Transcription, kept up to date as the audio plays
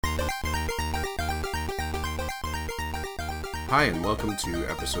Hi, and welcome to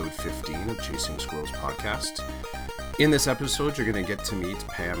episode 15 of Chasing Squirrels podcast. In this episode, you're going to get to meet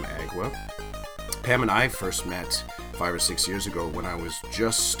Pam Agua. Pam and I first met 5 or 6 years ago when I was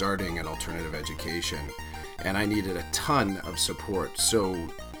just starting an alternative education, and I needed a ton of support. So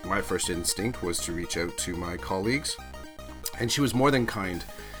my first instinct was to reach out to my colleagues, and she was more than kind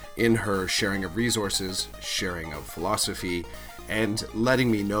in her sharing of resources, sharing of philosophy, and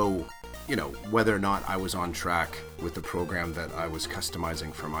letting me know whether or not I was on track with the program that I was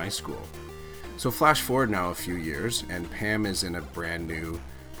customizing for my school. So flash forward now a few years, and Pam is in a brand new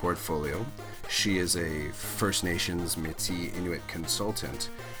portfolio. She is a First Nations Métis Inuit consultant,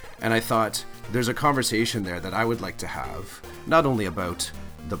 and I thought there's a conversation there that I would like to have, not only about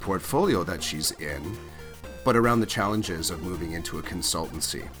the portfolio that she's in, but around the challenges of moving into a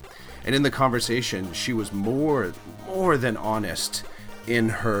consultancy. And in the conversation, she was more than honest in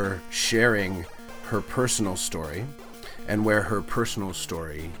her sharing her personal story and where her personal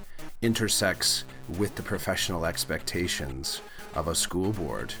story intersects with the professional expectations of a school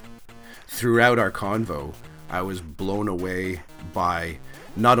board. Throughout our convo, I was blown away by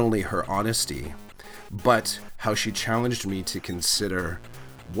not only her honesty, but how she challenged me to consider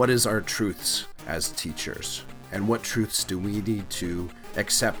what is our truths as teachers and what truths do we need to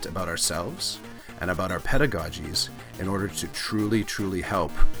accept about ourselves and about our pedagogies in order to truly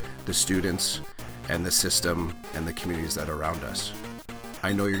help the students and the system and the communities that are around us.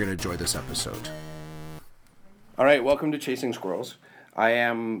 I know you're going to enjoy this episode. All right, welcome to Chasing Squirrels. I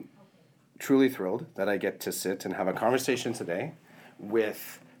am truly thrilled that I get to sit and have a conversation today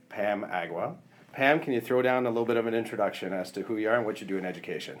with Pam Agua. Pam, can you throw down a little bit of an introduction as to who you are and what you do in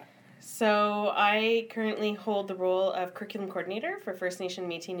education? So I currently hold the role of curriculum coordinator for First Nation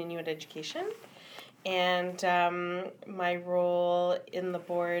Métis and Inuit education. And my role in the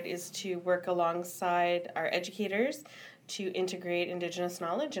board is to work alongside our educators to integrate Indigenous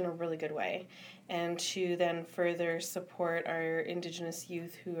knowledge in a really good way, and to then further support our Indigenous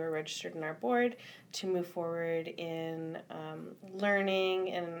youth who are registered in our board to move forward in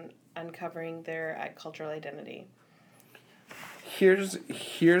learning and uncovering their cultural identity. Here's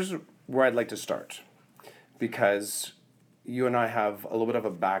where I'd like to start, because you and I have a little bit of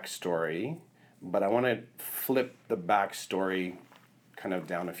a backstory, but I want to flip the backstory kind of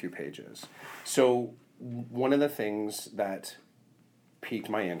down a few pages. So one of the things that piqued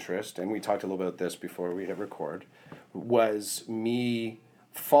my interest, and we talked a little bit about this before we hit record, was me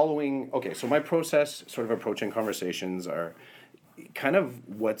following, so my process, sort of approaching conversations are kind of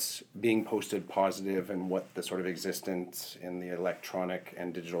what's being posted positive and what the sort of existence in the electronic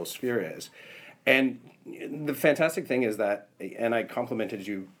and digital sphere is. And the fantastic thing is that, and I complimented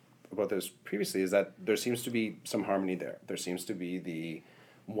you about this previously, is that there seems to be some harmony there. There seems to be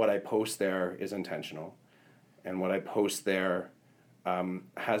what I post there is intentional, and what I post there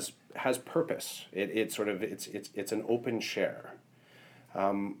has purpose. It's an open share.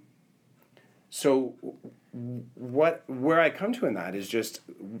 So where I come to in that is just,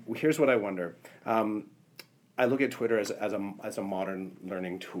 here's what I wonder. I look at Twitter as a modern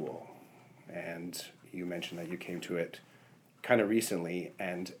learning tool, and you mentioned that you came to it kind of recently,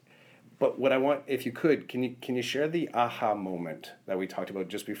 but what I want, if you could, can you share the aha moment that we talked about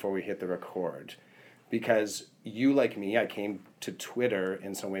just before we hit the record? Because you, like me, I came to Twitter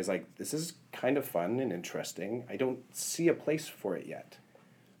in some ways like, this is kind of fun and interesting. I don't see a place for it yet.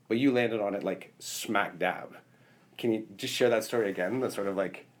 But you landed on it like smack dab. Can you just share that story again? That's sort of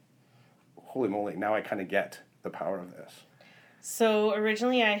like, holy moly, now I kind of get the power of this. So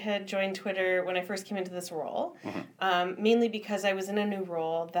originally I had joined Twitter when I first came into this role, mainly because I was in a new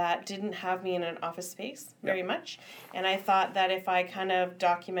role that didn't have me in an office space very much. And I thought that if I kind of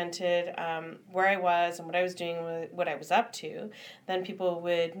documented where I was and what I was doing, what I was up to, then people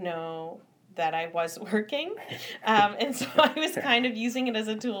would know that I was working. And so I was kind of using it as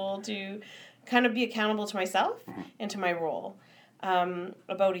a tool to kind of be accountable to myself and to my role.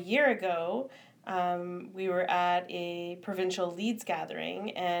 About a year ago, we were at a provincial leads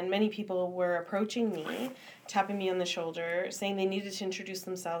gathering, and many people were approaching me, tapping me on the shoulder, saying they needed to introduce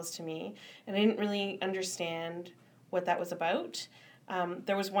themselves to me, and I didn't really understand what that was about.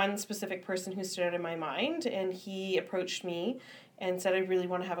 There was one specific person who stood out in my mind, and he approached me and said, I really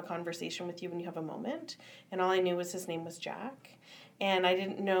want to have a conversation with you when you have a moment. And all I knew was his name was Jack. And I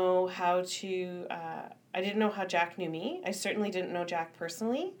didn't know how Jack knew me. I certainly didn't know Jack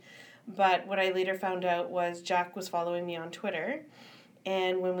personally. But what I later found out was Jack was following me on Twitter.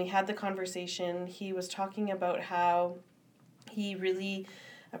 And when we had the conversation, he was talking about how he really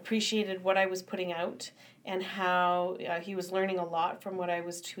appreciated what I was putting out and how he was learning a lot from what I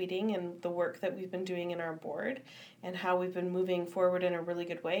was tweeting and the work that we've been doing in our board and how we've been moving forward in a really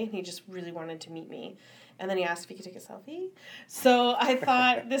good way. And he just really wanted to meet me. And then he asked if he could take a selfie. So I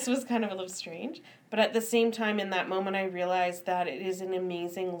thought this was kind of a little strange. But at the same time, in that moment, I realized that it is an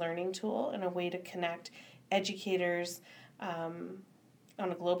amazing learning tool and a way to connect educators on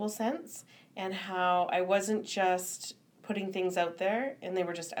a global sense, and how I wasn't just putting things out there and they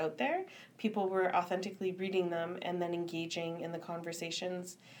were just out there. People were authentically reading them and then engaging in the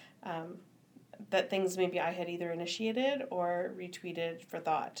conversations that things maybe I had either initiated or retweeted for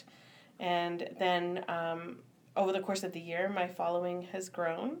thought. And then over the course of the year, my following has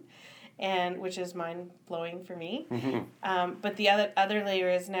grown, and which is mind-blowing for me. But the other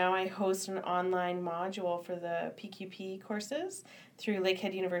layer is now I host an online module for the PQP courses through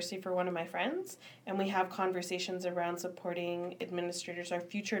Lakehead University for one of my friends, and we have conversations around supporting administrators, our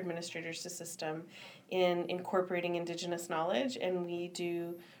future administrators to system, in incorporating Indigenous knowledge. And we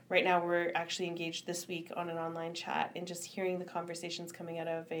do, right now we're actually engaged this week on an online chat and just hearing the conversations coming out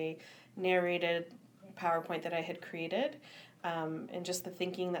of a narrated PowerPoint that I had created. And just the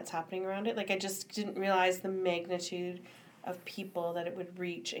thinking that's happening around it. Like, I just didn't realize the magnitude of people that it would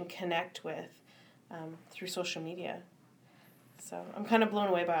reach and connect with through social media. So I'm kind of blown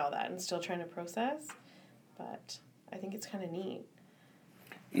away by all that and still trying to process, but I think it's kind of neat.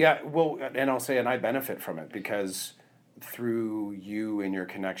 Yeah, well, and I'll say, and I benefit from it because through you and your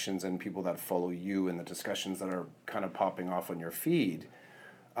connections and people that follow you and the discussions that are kind of popping off on your feed,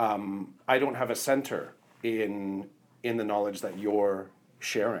 I don't have a center in the knowledge that you're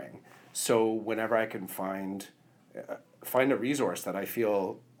sharing. So whenever I can find a resource that I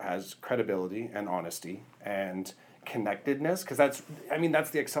feel has credibility and honesty and connectedness, because that's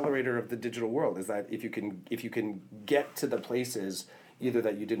the accelerator of the digital world, is that if you can get to the places either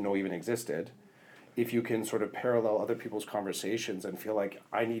that you didn't know even existed, if you can sort of parallel other people's conversations and feel like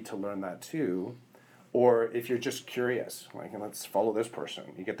I need to learn that too, or if you're just curious, like, let's follow this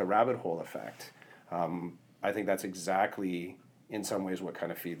person, you get the rabbit hole effect. I think that's exactly, in some ways, what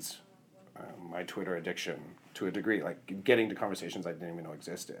kind of feeds my Twitter addiction to a degree, like getting to conversations I didn't even know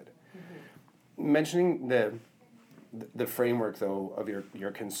existed. Mm-hmm. Mentioning the framework, though, of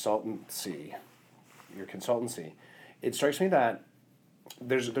your consultancy, it strikes me that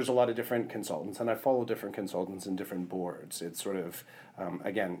there's a lot of different consultants, and I follow different consultants in different boards. It's sort of,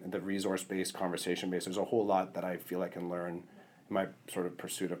 again, the resource-based, conversation-based. There's a whole lot that I feel I can learn my sort of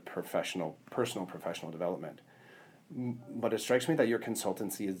pursuit of personal professional development. But it strikes me that your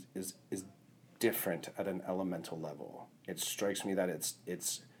consultancy is different at an elemental level. It strikes me that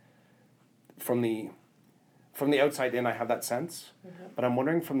it's from the outside in, I have that sense, but I'm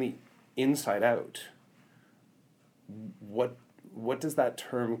wondering from the inside out, what does that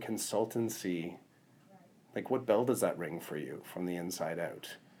term consultancy, like, what bell does that ring for you from the inside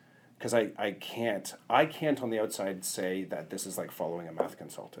out? Because I can't on the outside say that this is like following a math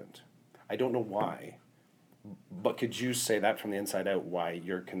consultant. I don't know why, but could you say that from the inside out, why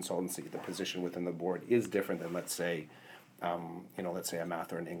your consultancy, the position within the board, is different than, let's say a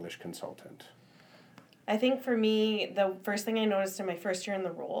math or an English consultant? I think for me, the first thing I noticed in my first year in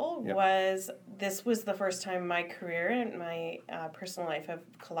the role was this was the first time my career and my personal life have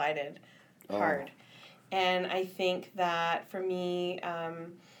collided hard. And I think that for me,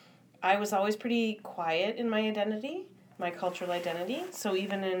 I was always pretty quiet in my identity, my cultural identity. So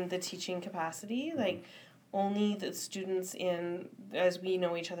even in the teaching capacity, like, only the students as we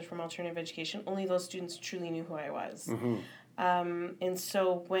know each other from alternative education, only those students truly knew who I was. Mm-hmm. And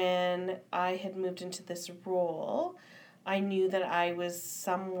so when I had moved into this role, I knew that I was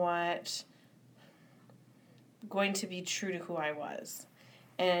somewhat going to be true to who I was.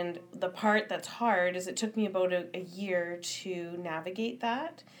 And the part that's hard is it took me about a year to navigate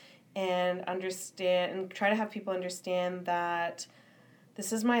that and understand and try to have people understand that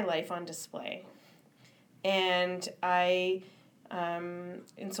this is my life on display. And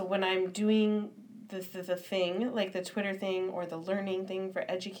so when I'm doing the thing, like the Twitter thing or the learning thing for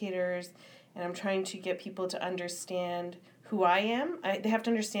educators, and I'm trying to get people to understand who I am, they have to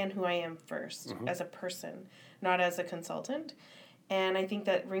understand who I am first as a person, not as a consultant. And I think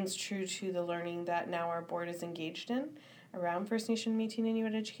that rings true to the learning that now our board is engaged in around First Nation, Métis, and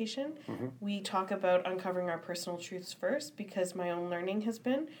Inuit education. Mm-hmm. We talk about uncovering our personal truths first, because my own learning has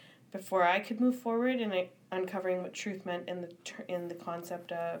been, before I could move forward in uncovering what truth meant in the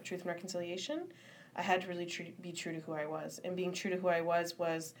concept of truth and reconciliation, I had to really be true to who I was. And being true to who I was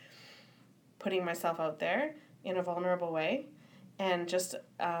putting myself out there in a vulnerable way, and just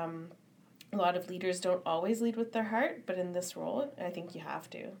A lot of leaders don't always lead with their heart, but in this role, I think you have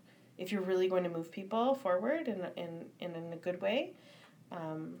to. If you're really going to move people forward in a good way,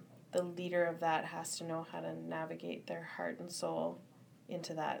 the leader of that has to know how to navigate their heart and soul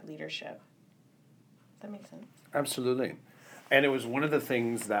into that leadership. Does that make sense? Absolutely. And it was one of the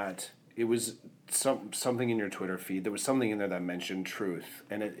things that it was something in your Twitter feed. There was something in there that mentioned truth,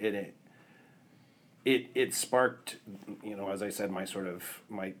 and it sparked, as I said,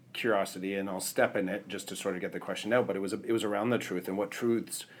 my curiosity, and I'll step in it just to sort of get the question out. But it was around the truth and what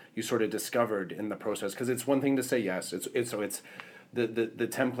truths you sort of discovered in the process. Because it's one thing to say yes. It's the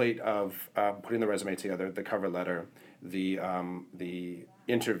template of putting the resume together, the cover letter, the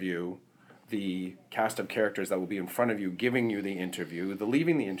interview, the cast of characters that will be in front of you, giving you the interview, the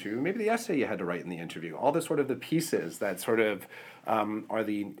leaving the interview, maybe the essay you had to write in the interview, all the sort of the pieces that sort of are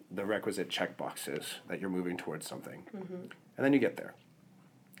the requisite check boxes that you're moving towards something. Mm-hmm. And then you get there,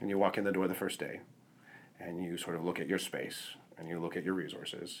 and you walk in the door the first day, and you sort of look at your space, and you look at your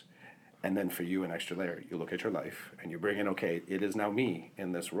resources, and then for you, an extra layer, you look at your life, and you bring in, okay, it is now me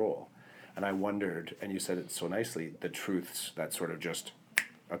in this role. And I wondered, and you said it so nicely, the truths that sort of just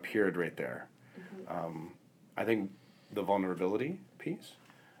appeared right there. Mm-hmm. I think the vulnerability piece,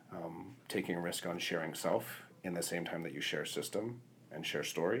 taking a risk on sharing self in the same time that you share system and share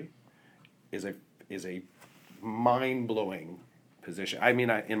story, is a mind-blowing position. I mean,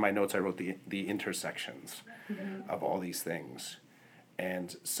 in my notes I wrote the intersections mm-hmm. of all these things,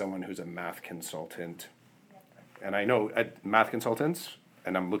 and someone who's a math consultant, and I know math consultants.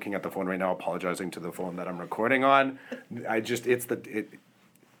 And I'm looking at the phone right now, apologizing to the phone that I'm recording on.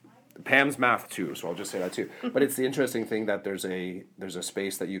 Pam's math too, so I'll just say that too. But it's the interesting thing that there's a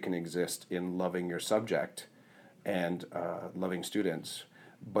space that you can exist in loving your subject and loving students,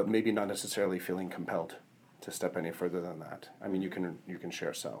 but maybe not necessarily feeling compelled to step any further than that. I mean, you can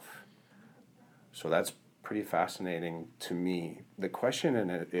share self. So that's pretty fascinating to me. The question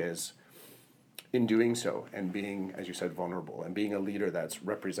in it is, in doing so and being, as you said, vulnerable and being a leader that's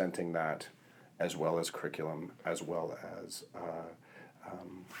representing that, as well as curriculum, as well as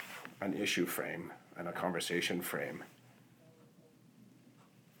an issue frame and a conversation frame,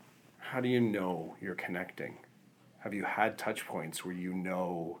 how do you know you're connecting? Have you had touch points where you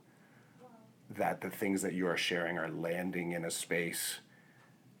know that the things that you are sharing are landing in a space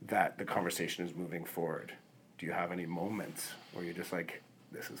that the conversation is moving forward? Do you have any moments where you're just like,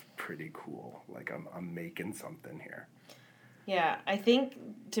 this is pretty cool, like I'm making something here? Yeah, I think,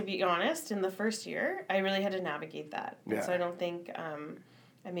 to be honest, in the first year, I really had to navigate that. Yeah. And so I don't think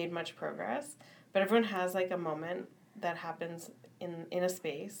I made much progress. But everyone has like a moment that happens in a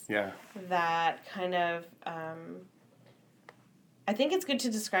space that kind of, I think it's good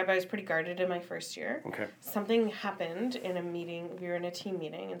to describe, I was pretty guarded in my first year. Okay. Something happened in a meeting, we were in a team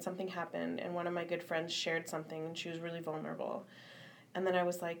meeting, and something happened, and one of my good friends shared something, and she was really vulnerable. And then I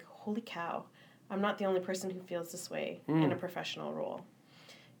was like, holy cow, I'm not the only person who feels this way in a professional role.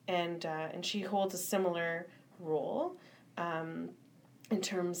 And she holds a similar role in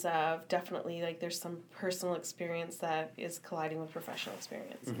terms of definitely, like, there's some personal experience that is colliding with professional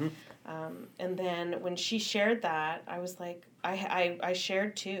experience. Mm-hmm. And then when she shared that, I was like, I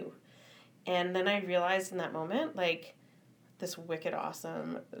shared too. And then I realized in that moment, like, this wicked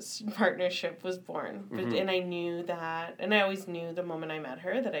awesome partnership was born. Mm-hmm. And I knew that, and I always knew the moment I met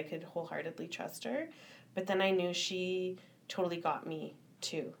her that I could wholeheartedly trust her. But then I knew she totally got me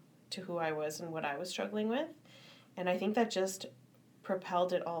too, to who I was and what I was struggling with. And I think that just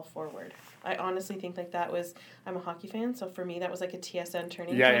propelled it all forward. I honestly think like that was, I'm a hockey fan, so for me that was like a TSN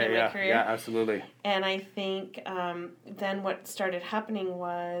turning point in my career. Yeah, absolutely. And I think then what started happening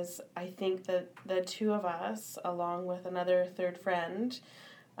was, I think that the two of us, along with another third friend,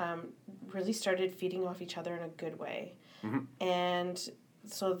 really started feeding off each other in a good way. Mm-hmm. And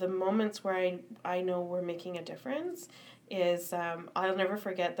so the moments where I know we're making a difference is, I'll never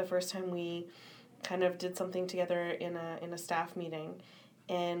forget the first time we kind of did something together in a staff meeting.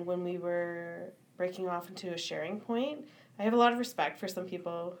 And when we were breaking off into a sharing point, I have a lot of respect for some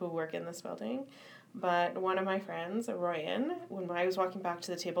people who work in this building, but one of my friends, Royan, when I was walking back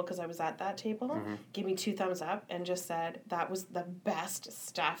to the table, because I was at that table, mm-hmm. gave me 2 thumbs up and just said, that was the best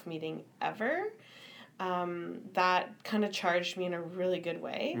staff meeting ever. That kind of charged me in a really good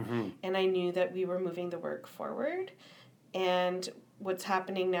way. Mm-hmm. And I knew that we were moving the work forward. And what's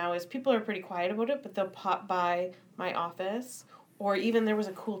happening now is people are pretty quiet about it, but they'll pop by my office, or even there was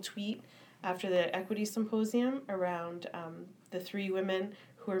a cool tweet after the equity symposium around the 3 women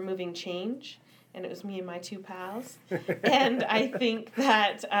who are moving change, and it was me and my two pals. And I think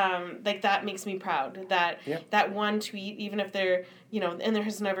that that makes me proud that that one tweet, even if there, and there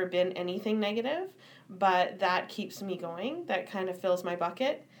has never been anything negative, but that keeps me going. That kind of fills my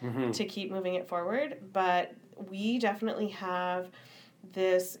bucket to keep moving it forward. But we definitely have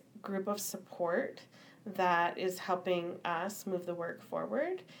this group of support that is helping us move the work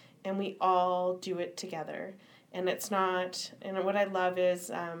forward, and we all do it together. And it's not, and what I love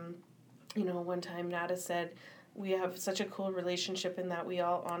is, one time Nada said, we have such a cool relationship in that we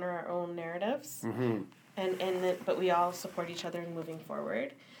all honor our own narratives, but we all support each other in moving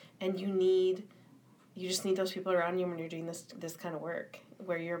forward. And you just need those people around you when you're doing this kind of work,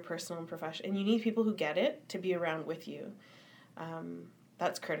 where you're personal and professional. And you need people who get it to be around with you.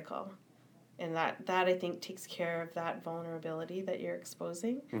 That's critical. And that I think takes care of that vulnerability that you're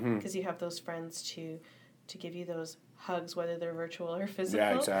exposing, because you have those friends to give you those hugs, whether they're virtual or physical.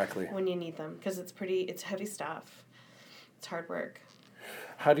 Yeah, exactly. When you need them, because it's heavy stuff. It's hard work.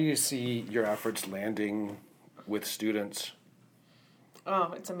 How do you see your efforts landing with students?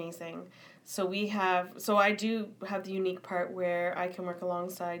 Oh, it's amazing. So I do have the unique part where I can work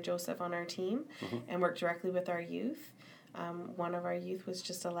alongside Joseph on our team and work directly with our youth. One of our youth was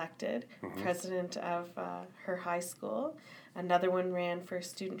just elected president of her high school. Another one ran for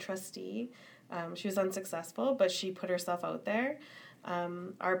student trustee. She was unsuccessful, but she put herself out there.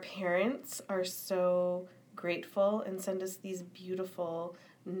 Our parents are so grateful and send us these beautiful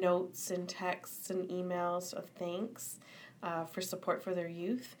notes and texts and emails of thanks for support for their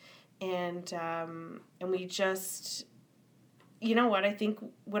youth. And we just, I think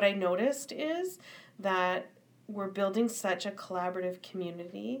what I noticed is that we're building such a collaborative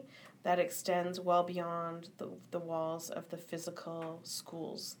community that extends well beyond the walls of the physical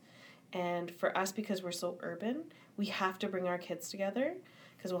schools. And for us, because we're so urban, we have to bring our kids together,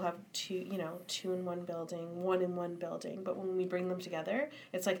 because we'll have two in one building, one in one building. But when we bring them together,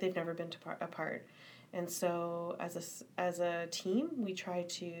 it's like they've never been apart. And so as a team, we try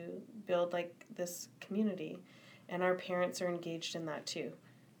to build like this community, and our parents are engaged in that too.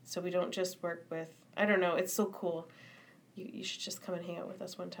 So we don't just work with, I don't know, it's so cool. You should just come and hang out with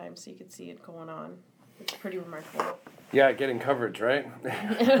us one time so you can see it going on. It's pretty remarkable. Yeah, getting coverage, right?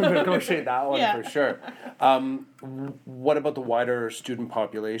 Negotiate that one for sure. What about the wider student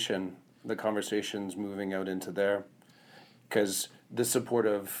population, the conversations moving out into there? Because the support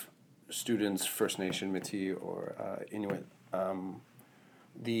of students, First Nation, Métis, or Inuit,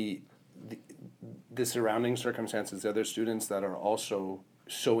 the surrounding circumstances, the other students that are also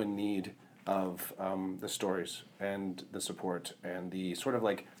so in need of the stories and the support and the sort of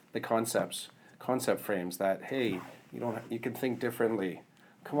like the concept frames that, hey, you can think differently.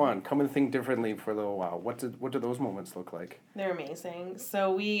 Come and think differently for a little while. What do those moments look like? They're amazing.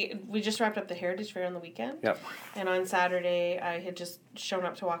 So we just wrapped up the Heritage Fair on the weekend. Yep. And on Saturday, I had just shown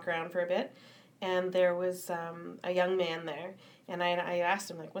up to walk around for a bit, and there was a young man there, and I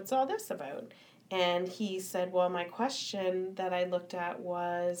asked him, like, what's all this about? And he said, well, my question that I looked at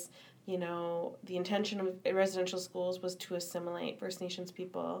was, the intention of residential schools was to assimilate First Nations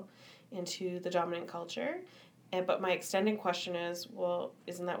people into the dominant culture. But my extended question is, well,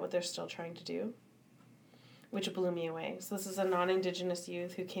 isn't that what they're still trying to do? Which blew me away. So this is a non-Indigenous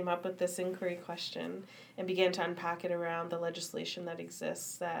youth who came up with this inquiry question and began to unpack it around the legislation that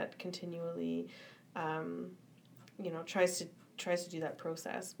exists that continually, tries to do that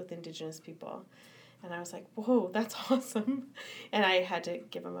process with Indigenous people. And I was like, whoa, that's awesome. And I had to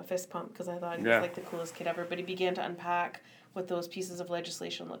give him a fist pump because I thought he was like the coolest kid ever. But he began to unpack what those pieces of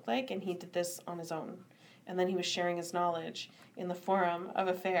legislation look like, and he did this on his own. And then he was sharing his knowledge in the forum of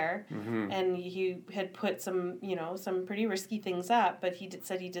a fair, and he had put some pretty risky things up, but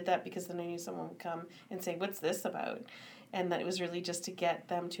said he did that because then I knew someone would come and say, what's this about? And that it was really just to get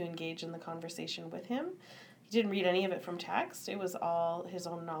them to engage in the conversation with him. He didn't read any of it from text. It was all his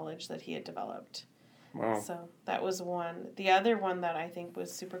own knowledge that he had developed. Wow. So that was one. The other one that I think was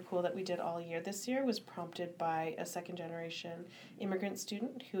super cool that we did all year this year was prompted by a second-generation immigrant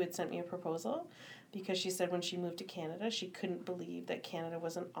student who had sent me a proposal, because she said when she moved to Canada, she couldn't believe that Canada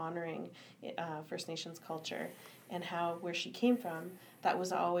wasn't honoring First Nations culture, and how where she came from,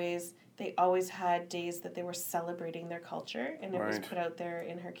 they always had days that they were celebrating their culture, and it was put out there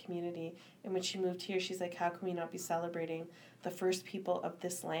in her community. And when she moved here, she's like, how can we not be celebrating the first people of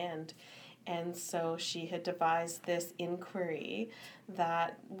this land? And so she had devised this inquiry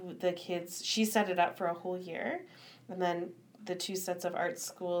that the kids, she set it up for a whole year, and then the two sets of art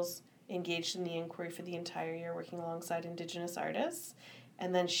schools engaged in the inquiry for the entire year, working alongside Indigenous artists.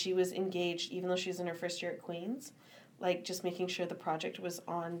 And then she was engaged, even though she was in her first year at Queen's, like just making sure the project was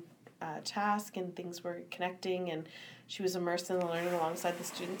on task and things were connecting, and she was immersed in the learning alongside the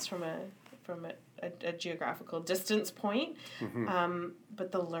students from a geographical distance point.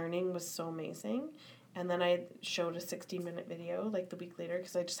 But the learning was so amazing. And then I showed a 60-minute video like the week later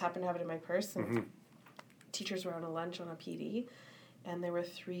because I just happened to have it in my purse, and teachers were on a lunch on a PD, and there were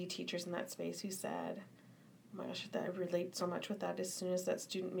 3 teachers in that space who said, oh my gosh, I relate so much with that. As soon as that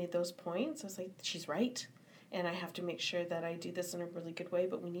student made those points, I was like, she's right. And I have to make sure that I do this in a really good way,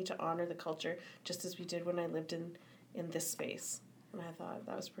 but we need to honor the culture just as we did when I lived in this space. And I thought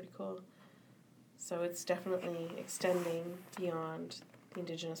that was pretty cool. So it's definitely extending beyond the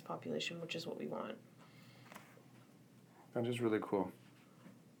Indigenous population, which is what we want. That is really cool.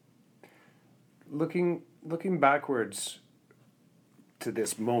 Looking backwards to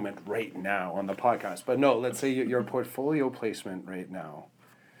this moment right now on the podcast, but no, let's say your portfolio placement right now.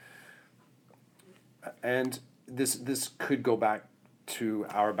 And this could go back to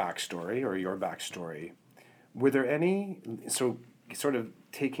our backstory or your backstory. Were there any, so sort of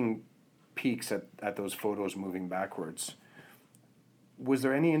taking peeks at those photos moving backwards, was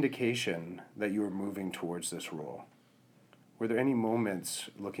there any indication that you were moving towards this role? Were there any moments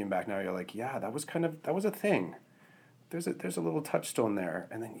looking back now you're like, yeah, that was a thing. There's a little touchstone there,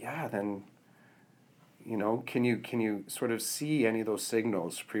 and then can you sort of see any of those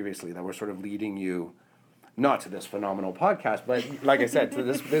signals previously that were sort of leading you, not to this phenomenal podcast, but like I said, to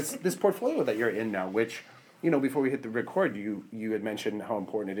this portfolio that you're in now, which, before we hit the record, you had mentioned how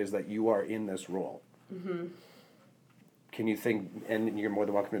important it is that you are in this role. Can you think, and you're more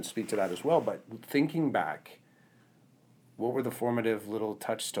than welcome to speak to that as well, but thinking back, what were the formative little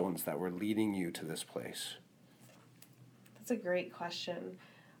touchstones that were leading you to this place? That's a great question.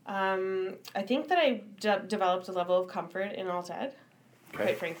 I think that I developed a level of comfort in alt-ed,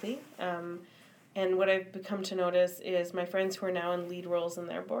 quite frankly. And what I've become to notice is my friends who are now in lead roles in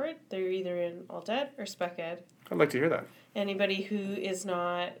their board, they're either in alt-ed or spec-ed. I'd like to hear that. Anybody who is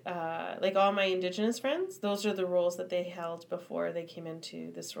not, like all my Indigenous friends, those are the roles that they held before they came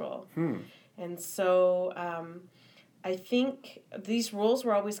into this role. And so I think these roles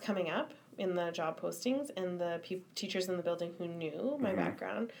were always coming up in the job postings, and the teachers in the building who knew my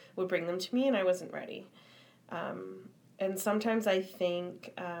background would bring them to me, and I wasn't ready. And sometimes I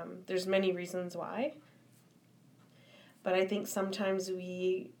think there's many reasons why, but I think sometimes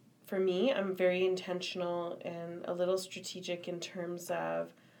for me, I'm very intentional and a little strategic in terms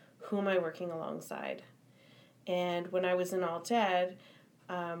of who am I working alongside. And when I was in alt-ed,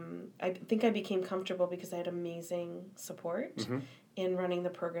 I think I became comfortable because I had amazing support in running the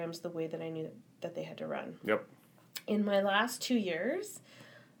programs the way that I knew that they had to run. Yep. In my last 2 years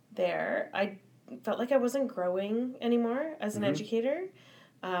there, I felt like I wasn't growing anymore as an educator.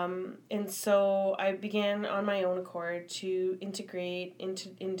 And so I began on my own accord to integrate into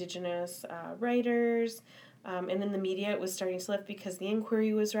Indigenous writers. And in the media, it was starting to lift because the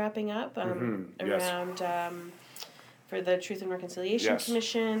inquiry was wrapping up around for the Truth and Reconciliation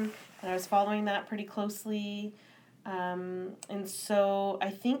Commission. And I was following that pretty closely. And so I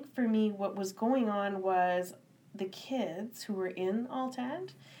think for me, what was going on was the kids who were in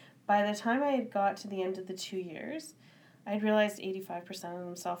alt-ed, by the time I had got to the end of the 2 years, I'd realized 85% of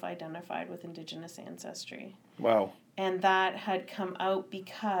them self-identified with Indigenous ancestry. Wow. And that had come out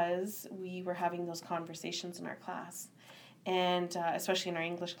because we were having those conversations in our class, and especially in our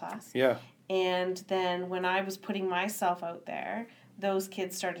English class. Yeah. And then when I was putting myself out there, those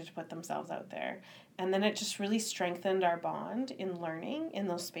kids started to put themselves out there. And then it just really strengthened our bond in learning in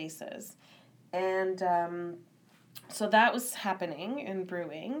those spaces. And so that was happening and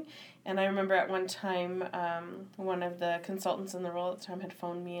brewing. And I remember at one time, one of the consultants in the role at the time had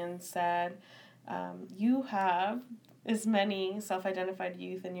phoned me and said, you have as many self-identified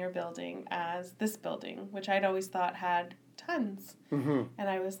youth in your building as this building, which I'd always thought had tons. And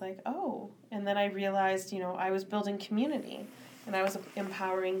I was like, oh. And then I realized, I was building community, and I was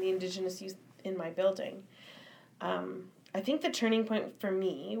empowering the Indigenous youth in my building. I think the turning point for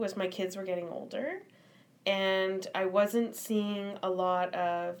me was my kids were getting older, and I wasn't seeing a lot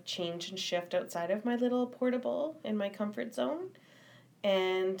of change and shift outside of my little portable in my comfort zone.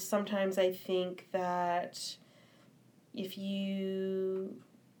 And sometimes I think that if you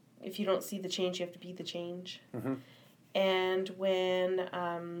don't see the change, you have to be the change. And when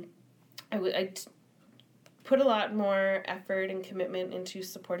I put a lot more effort and commitment into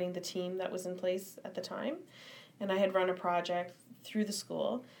supporting the team that was in place at the time, and I had run a project through the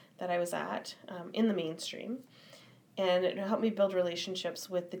school that I was at in the mainstream, and it helped me build relationships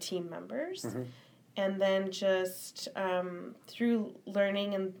with the team members. And then just through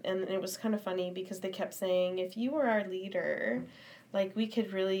learning, and it was kind of funny because they kept saying, if you were our leader, like, we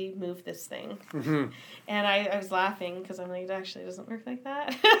could really move this thing. And I was laughing because I'm like, it actually doesn't work like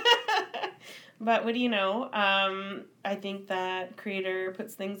that. But what do you know? I think that Creator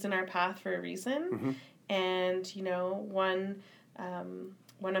puts things in our path for a reason. And, you know, one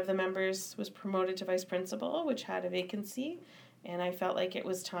of the members was promoted to vice principal, which had a vacancy, and I felt like it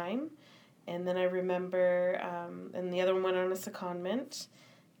was time. And then I remember, and the other one went on a secondment,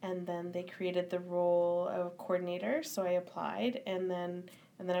 and then they created the role of coordinator, so I applied, and then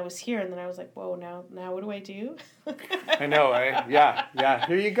I was here, and then I was like, whoa, now what do I do? I know, yeah,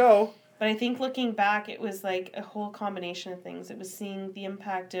 here you go. But I think looking back, it was like a whole combination of things. It was seeing the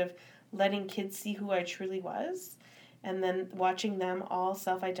impact of letting kids see who I truly was, and then watching them all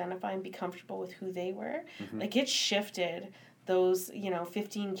self-identify and be comfortable with who they were. Like, it shifted those,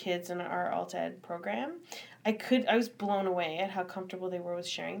 15 kids in our alt ed program. I was blown away at how comfortable they were with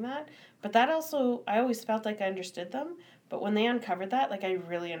sharing that. But that also, I always felt like I understood them. But when they uncovered that, like, I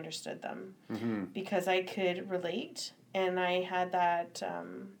really understood them. Because I could relate, and I had that,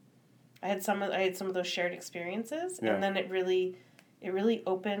 I had some of those shared experiences, and then it really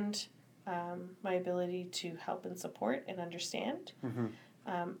opened my ability to help and support and understand.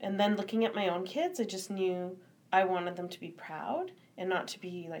 And then looking at my own kids, I just knew I wanted them to be proud and not to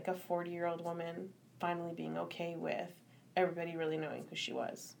be like a 40-year-old woman finally being okay with everybody really knowing who she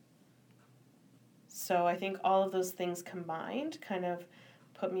was. So I think all of those things combined kind of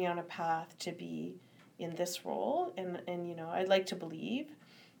put me on a path to be in this role, and I'd like to believe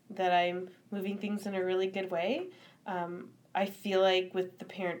that I'm moving things in a really good way. I feel like with the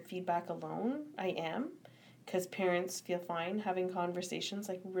parent feedback alone, I am, because parents feel fine having conversations,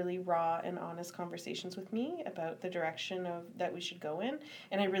 like really raw and honest conversations with me about the direction that we should go in,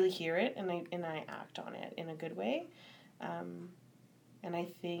 and I really hear it, and I act on it in a good way, and I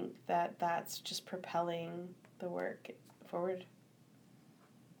think that that's just propelling the work forward.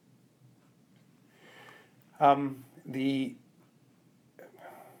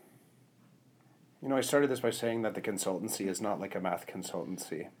 I started this by saying that the consultancy is not like a math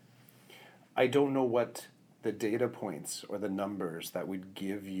consultancy. I don't know what the data points or the numbers that would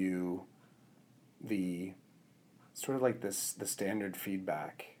give you the sort of like the standard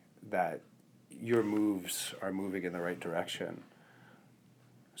feedback that your moves are moving in the right direction.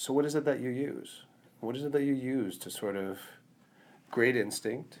 So what is it that you use? What is it that you use to sort of great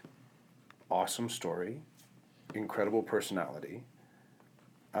instinct, awesome story, incredible personality,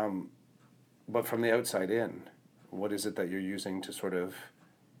 but from the outside in, what is it that you're using to sort of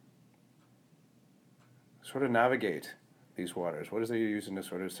navigate these waters? What is it you're using to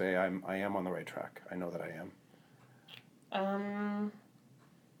sort of say, I am on the right track? I know that I am.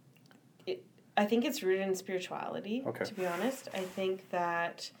 I think it's rooted in spirituality, to be honest. I think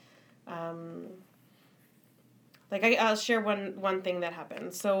that, I'll share one thing that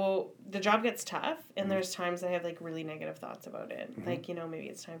happened. So the job gets tough, and there's times I have, like, really negative thoughts about it. Like, maybe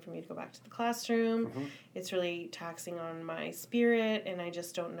it's time for me to go back to the classroom. It's really taxing on my spirit, and I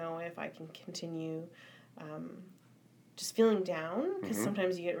just don't know if I can continue just feeling down, because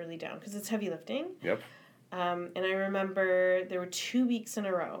sometimes you get really down, because it's heavy lifting. Yep. And I remember there were 2 weeks in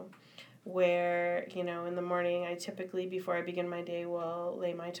a row where, in the morning, I typically, before I begin my day, will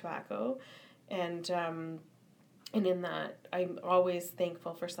lay my tobacco, and in that, I'm always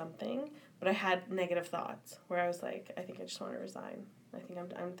thankful for something, but I had negative thoughts where I was like, I think I just want to resign. I think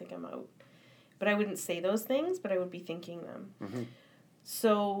I'm out. But I wouldn't say those things, but I would be thinking them.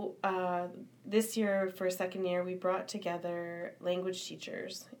 So this year, for second year, we brought together language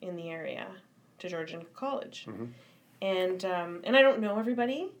teachers in the area to Georgian College. And I don't know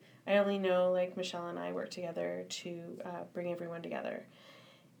everybody. I only know, like, Michelle and I work together to bring everyone together.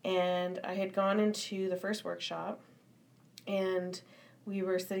 And I had gone into the first workshop, and we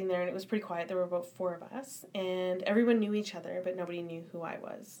were sitting there, and it was pretty quiet. There were about 4 of us, and everyone knew each other, but nobody knew who I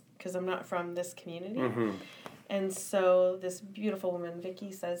was, because I'm not from this community. And so this beautiful woman,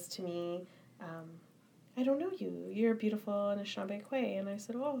 Vicky, says to me, I don't know you. You're beautiful Anishinaabe. And I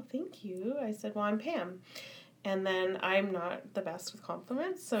said, oh, thank you. I said, well, I'm Pam. And then I'm not the best with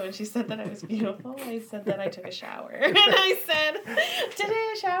compliments, so when she said that I was beautiful, I said that I took a shower. And I said, today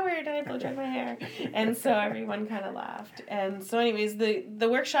I showered and I blow dried my hair. And so everyone kind of laughed. And so anyways, the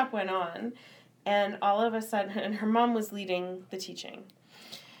workshop went on, and all of a sudden, and her mom was leading the teaching.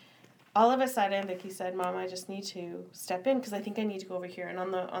 All of a sudden, Vicky said, Mom, I just need to step in because I think I need to go over here. And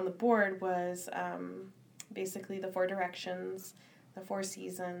on the board was basically the 4 directions, the 4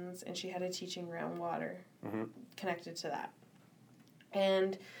 seasons, and she had a teaching around water connected to that.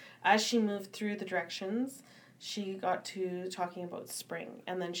 And as she moved through the directions, she got to talking about spring,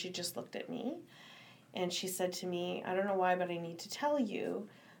 and then she just looked at me. And she said to me, I don't know why, but I need to tell you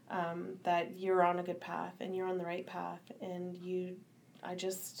that you're on a good path and you're on the right path. And I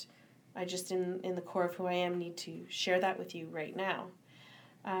just in the core of who I am need to share that with you right now.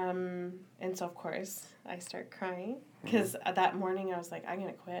 And so of course I start crying because that morning I was like, I'm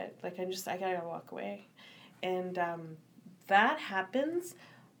going to quit. Like I got to walk away. And that happens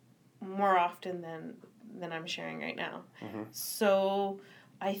more often than I'm sharing right now. So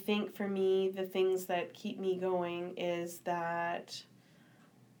I think for me, the things that keep me going is that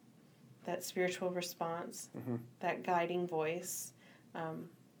spiritual response, that guiding voice,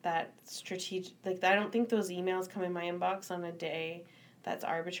 that strategic, like I don't think those emails come in my inbox on a day that's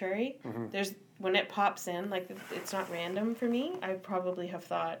arbitrary. There's, when it pops in, like it's not random for me. I probably have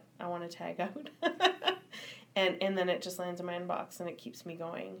thought I want to tag out. And then it just lands in my inbox and it keeps me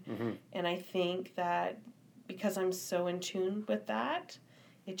going. And I think that because I'm so in tune with that,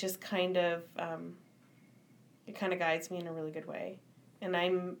 it just kind of guides me in a really good way. And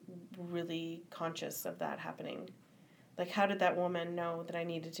I'm really conscious of that happening. Like, how did that woman know that I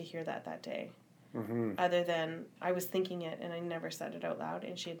needed to hear that day? Other than I was thinking it and I never said it out loud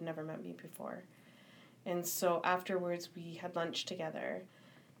and she had never met me before. And so afterwards we had lunch together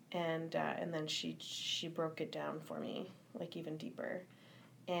and then she broke it down for me, like even deeper.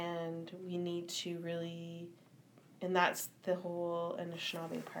 And we need to really, and that's the whole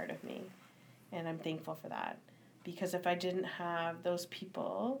Anishinaabe part of me. And I'm thankful for that. Because if I didn't have those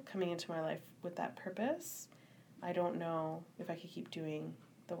people coming into my life with that purpose, I don't know if I could keep doing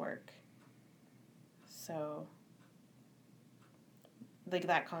the work. So, like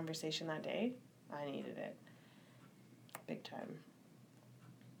that conversation that day, I needed it. Big time.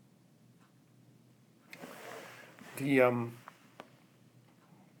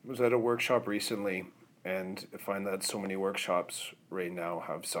 Was at a workshop recently, and I find that so many workshops right now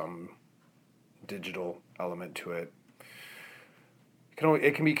have some digital element to it.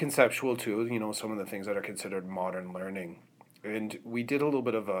 It can be conceptual too, some of the things that are considered modern learning. And we did a little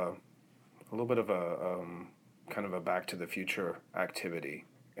bit of a kind of a Back to the Future activity,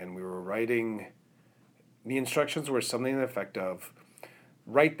 and we were writing. The instructions were something to the effect of,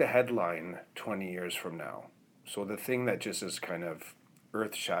 write the headline 20 years from now. So the thing that just is kind of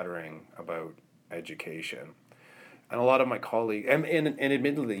earth-shattering about education. And a lot of my colleagues, and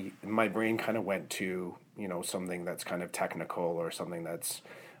admittedly, my brain kind of went to, something that's kind of technical or something that's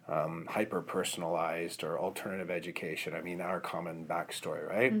hyper-personalized or alternative education. I mean, our common backstory,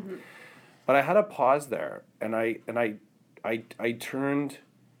 right? But I had a pause there, and I turned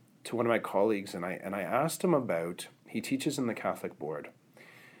to one of my colleagues and I asked him about, he teaches in the Catholic Board.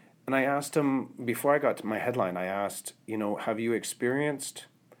 And I asked him, before I got to my headline, I asked, have you experienced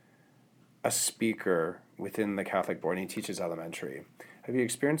a speaker within the Catholic Board, and he teaches elementary. Have you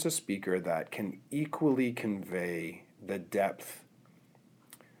experienced a speaker that can equally convey the depth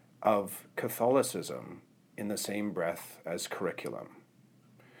of Catholicism in the same breath as curriculum?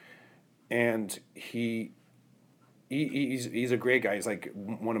 And he's a great guy. He's like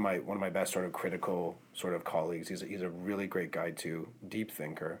one of my best sort of critical sort of colleagues. He's a really great guy too, deep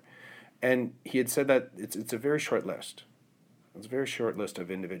thinker. And he had said that it's a very short list. It's a very short list of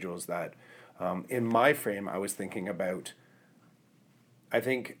individuals that, in my frame, I was thinking about. I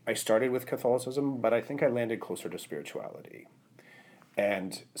think I started with Catholicism, but I think I landed closer to spirituality.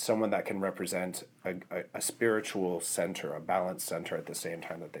 And someone that can represent a spiritual center, a balanced center at the same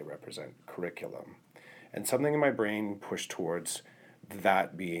time that they represent curriculum. And something in my brain pushed towards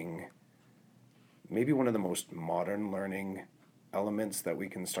that being maybe one of the most modern learning elements that we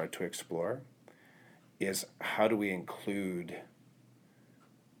can start to explore is how do we include,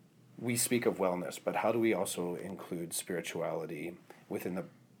 we speak of wellness, but how do we also include spirituality within the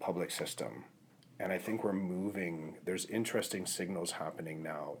public system? And I think there's interesting signals happening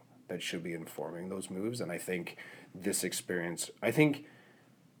now that should be informing those moves. And I think this experience, I think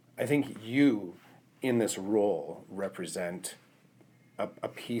you in this role represent a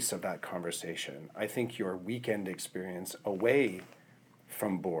piece of that conversation. I think your weekend experience away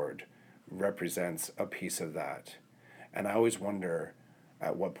from board represents a piece of that. And I always wonder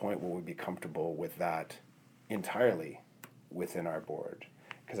at what point will we be comfortable with that entirely within our board?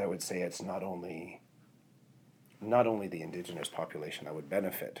 Because I would say it's not only the Indigenous population that would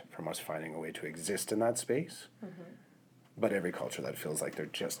benefit from us finding a way to exist in that space, but every culture that feels like they're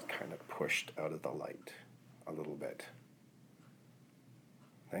just kind of pushed out of the light a little bit.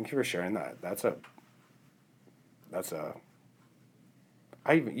 Thank you for sharing that.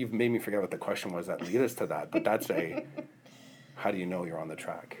 You've made me forget what the question was that led us to that, but that's how do you know you're on the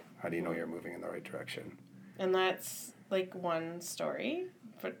track? How do you know you're moving in the right direction? And that's like one story,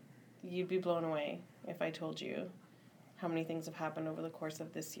 but you'd be blown away. if I told you how many things have happened over the course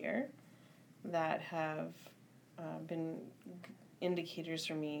of this year that have been indicators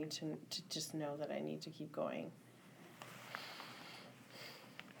for me to just know that I need to keep going.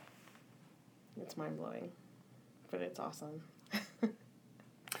 It's mind-blowing, but it's awesome.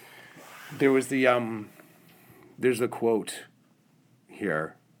 There was there's a quote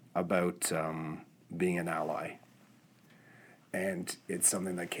here about being an ally, and it's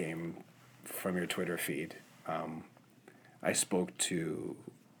something that came from your Twitter feed. I spoke to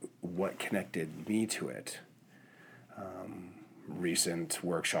what connected me to it. Recent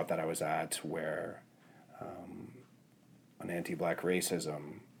workshop that I was at where on anti-Black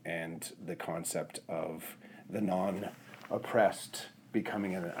racism and the concept of the non-oppressed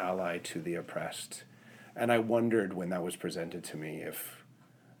becoming an ally to the oppressed. And I wondered when that was presented to me if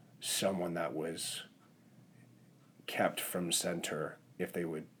someone that was kept from center, if they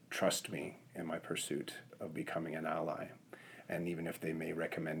would trust me in my pursuit of becoming an ally. And even if they may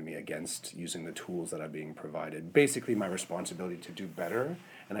recommend me against using the tools that are being provided. Basically my responsibility to do better,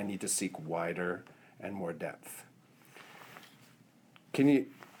 and I need to seek wider and more depth.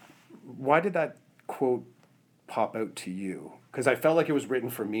 Why did that quote pop out to you? Because I felt like it was written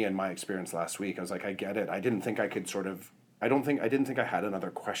for me in my experience last week. I was like, I get it. I didn't think I could I didn't think I had another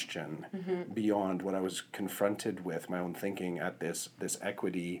question beyond what I was confronted with, my own thinking at this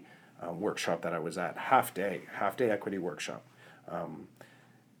equity workshop that I was at, half day equity workshop.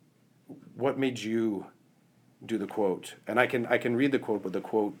 What made you do the quote? And I can read the quote, but the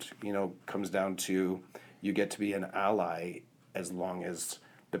quote, comes down to you get to be an ally as long as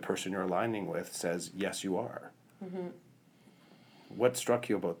the person you're aligning with says, yes, you are. Mm-hmm. What struck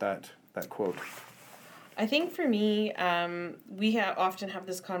you about that quote? I think for me, we often have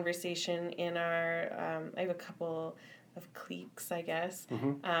this conversation in our, I have a couple of cliques, I guess,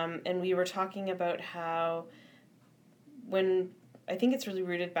 and we were talking about how I think it's really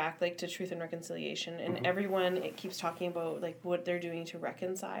rooted back to truth and reconciliation, and everyone keeps talking about what they're doing to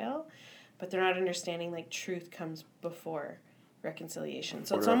reconcile, but they're not understanding truth comes before reconciliation.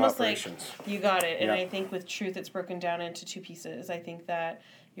 So it's almost you got it. And I think with truth, it's broken down into two pieces. I think that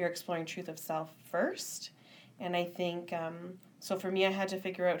you're exploring truth of self first. And I think, so for me, I had to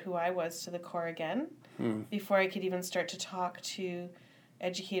figure out who I was to the core again before I could even start to talk to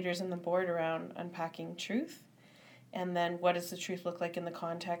educators in the board around unpacking truth. And then what does the truth look like in the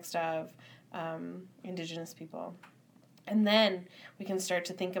context of Indigenous people? And then we can start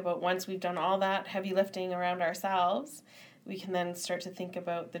to think about, once we've done all that heavy lifting around ourselves, we can then start to think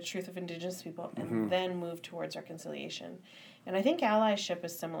about the truth of Indigenous people and then move towards reconciliation. And I think allyship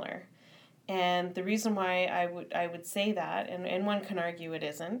is similar. And the reason why I would say that, and one can argue it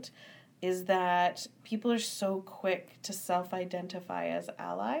isn't, is that people are so quick to self-identify as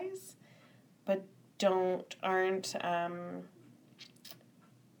allies, but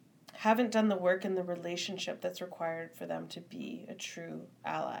haven't done the work in the relationship that's required for them to be a true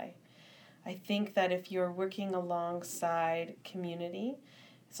ally. I think that if you're working alongside community,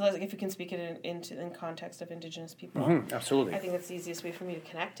 so if you can speak it in context of Indigenous people, absolutely. I think that's the easiest way for me to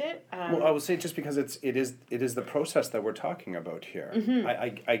connect it. Well, I would say just because it is the process that we're talking about here.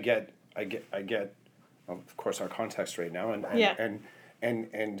 I get, of course, our context right now,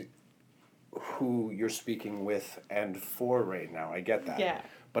 and who you're speaking with and for right now. I get that. Yeah.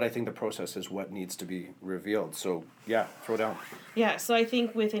 But I think the process is what needs to be revealed. So, yeah, throw down. Yeah, so I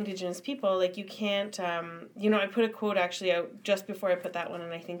think with Indigenous people, you can't, I put a quote actually out just before I put that one,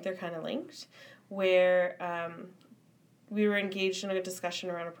 and I think they're kind of linked, where we were engaged in a discussion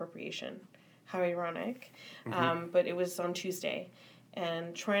around appropriation. How ironic. But it was on Tuesday,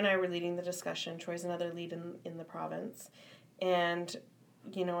 and Troy and I were leading the discussion. Troy's another lead in the province. And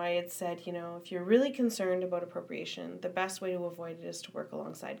I had said, if you're really concerned about appropriation, the best way to avoid it is to work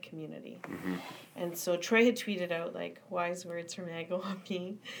alongside community. And so Troy had tweeted out, wise words from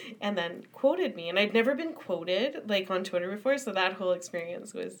Agawam, and then quoted me. And I'd never been quoted, on Twitter before, so that whole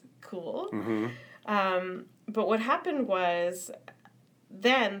experience was cool. But what happened was,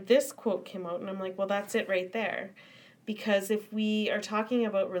 then this quote came out, and I'm like, well, that's it right there. Because if we are talking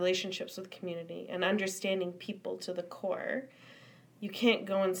about relationships with community and understanding people to the core, you can't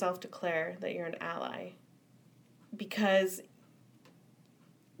go and self-declare that you're an ally, because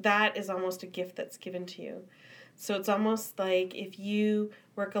that is almost a gift that's given to you. So it's almost like if you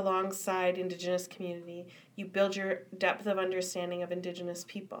work alongside Indigenous community, you build your depth of understanding of Indigenous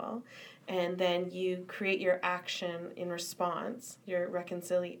people, and then you create your action in response, your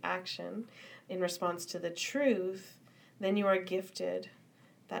reconciliation in response to the truth, then you are gifted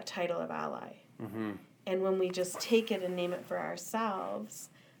that title of ally. And when we just take it and name it for ourselves,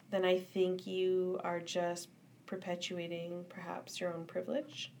 then I think you are just perpetuating perhaps your own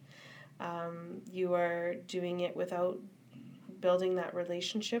privilege. You are doing it without building that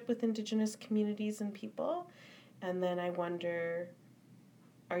relationship with Indigenous communities and people. And then I wonder,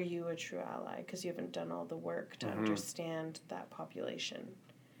 are you a true ally? Because you haven't done all the work to understand that population.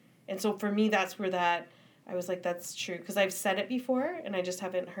 And so for me, that's where I was like, that's true. Because I've said it before, and I just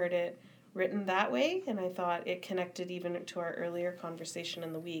haven't heard it written that way. And I thought it connected even to our earlier conversation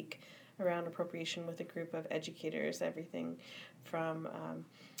in the week around appropriation with a group of educators, everything from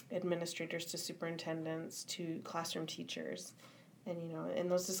administrators to superintendents to classroom teachers. And,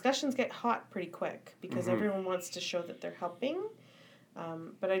 and those discussions get hot pretty quick because everyone wants to show that they're helping.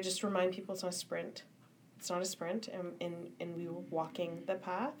 But I just remind people it's not a sprint. It's not a sprint, and we were walking the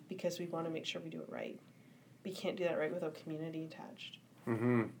path because we want to make sure we do it right. We can't do that right without community attached.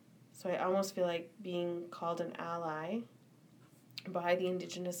 So I almost feel like being called an ally by the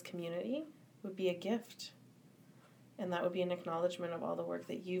Indigenous community would be a gift. And that would be an acknowledgement of all the work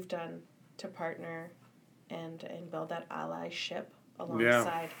that you've done to partner and build that allyship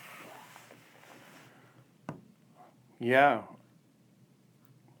alongside. Yeah.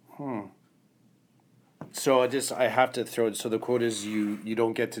 So I have to throw it. So the quote is, you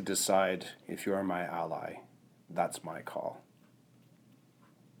don't get to decide if you are my ally. That's my call.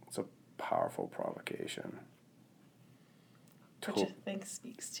 It's a powerful provocation. Which I think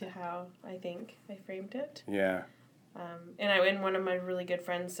speaks to how I think I framed it. Yeah. And one of my really good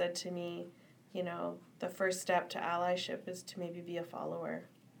friends said to me, the first step to allyship is to maybe be a follower.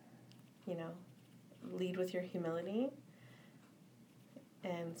 Lead with your humility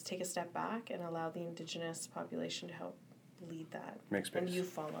and take a step back and allow the Indigenous population to help lead that. Make space. And you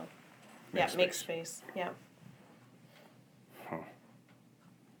follow. Make space. Yeah. Huh.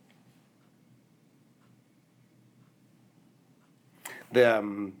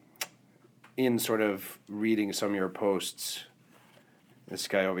 In sort of reading some of your posts, this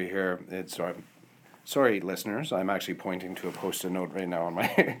guy over here, sorry listeners, I'm actually pointing to a post-it note right now on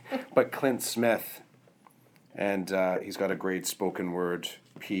my, but Clint Smith, and he's got a great spoken word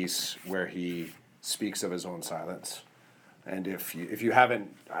piece where he speaks of his own silence. And if you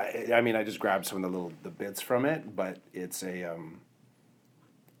haven't, I just grabbed some of the bits from it, but it's I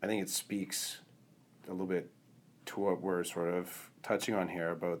think it speaks a little bit to what we're sort of touching on here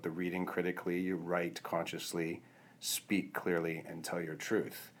about the reading critically, you write consciously, speak clearly, and tell your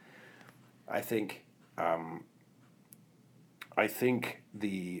truth. I think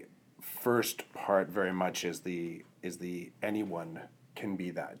the first part very much is the anyone can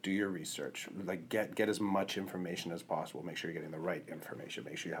be that. Do your research. Like get as much information as possible. Make sure you're getting the right information.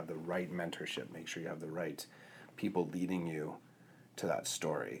 Make sure you have the right mentorship. Make sure you have the right people leading you to that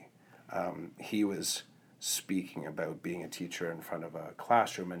story. He was speaking about being a teacher in front of a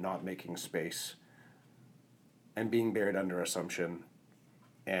classroom and not making space and being buried under assumption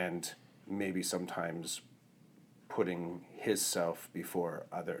and maybe sometimes putting his self before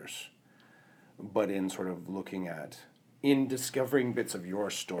others, but in sort of in discovering bits of your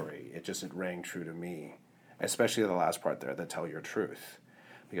story, it rang true to me, especially the last part there, that tell your truth,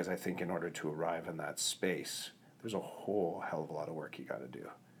 because I think in order to arrive in that space, there's a whole hell of a lot of work you got to do.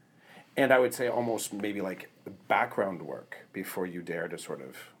 And I would say almost maybe like background work before you dare to sort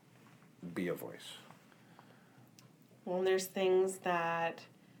of be a voice. Well, there's things that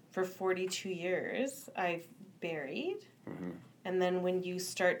for 42 years I've buried. And then when you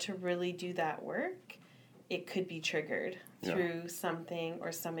start to really do that work, it could be triggered through something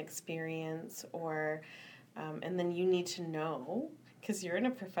or some experience or, and then you need to know, because you're in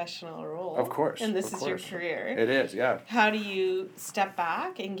a professional role. Of course. And this is your career. It is, yeah. How do you step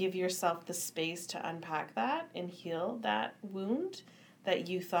back and give yourself the space to unpack that and heal that wound that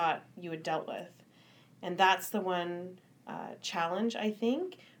you thought you had dealt with? And that's the one challenge, I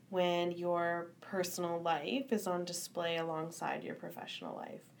think, when your personal life is on display alongside your professional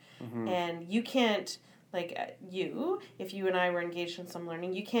life. And you can't, if you and I were engaged in some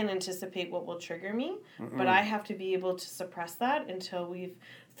learning, you can't anticipate what will trigger me, but I have to be able to suppress that until we've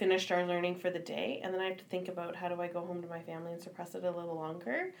finished our learning for the day, and then I have to think about how do I go home to my family and suppress it a little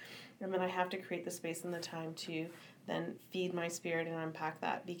longer, and then I have to create the space and the time to then feed my spirit and unpack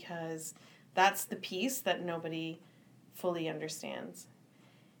that, because that's the piece that nobody fully understands.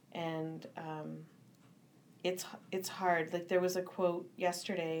 And it's hard. Like, there was a quote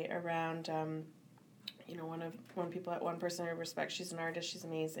yesterday around one person I respect, she's an artist, she's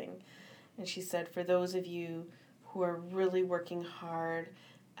amazing, and she said, for those of you who are really working hard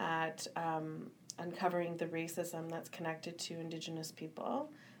at uncovering the racism that's connected to Indigenous people,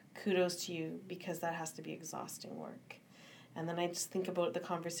 kudos to you, because that has to be exhausting work. And then I just think about the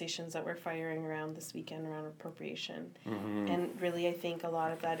conversations that we're firing around this weekend around appropriation. Mm-hmm. And really, I think a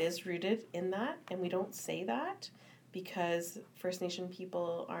lot of that is rooted in that. And we don't say that because First Nation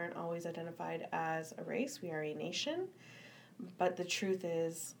people aren't always identified as a race. We are a nation. But the truth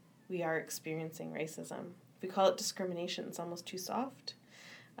is, we are experiencing racism. If we call it discrimination, it's almost too soft.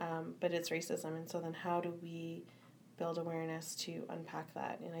 But it's racism. And so then how do we build awareness to unpack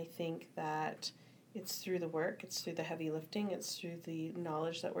that? And I think that it's through the work, it's through the heavy lifting, it's through the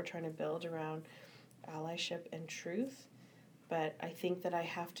knowledge that we're trying to build around allyship and truth. But I think that I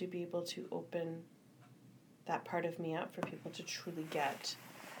have to be able to open that part of me up for people to truly get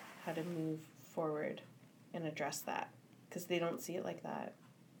how to move forward and address that. Because they don't see it like that.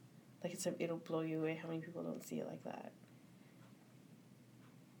 Like it'll blow you away how many people don't see it like that.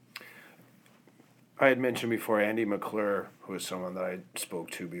 I had mentioned before Andy McClure, who is someone that I spoke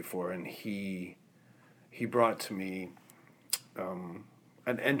to before, and he brought to me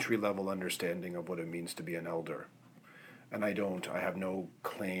an entry-level understanding of what it means to be an elder. And I have no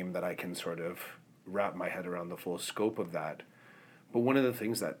claim that I can sort of wrap my head around the full scope of that. But one of the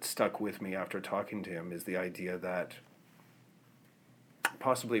things that stuck with me after talking to him is the idea that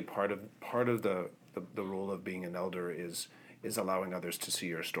possibly part of the role of being an elder is allowing others to see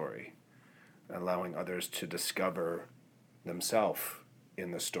your story, allowing others to discover themselves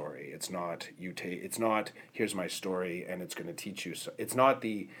in the story. It's not here's my story and it's going to teach you. So it's not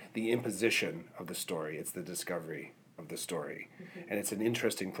the imposition of the story. It's the discovery of the story. Mm-hmm. And it's an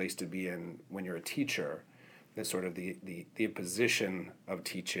interesting place to be in when you're a teacher. That's sort of the imposition of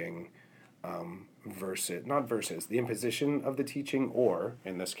teaching versus the imposition of the teaching, or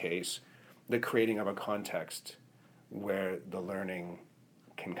in this case, the creating of a context where the learning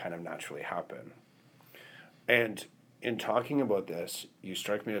can kind of naturally happen. And in talking about this, you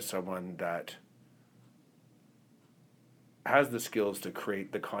strike me as someone that has the skills to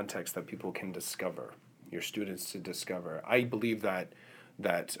create the context that people can discover, your students to discover. I believe that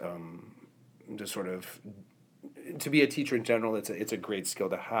to be a teacher in general, it's a great skill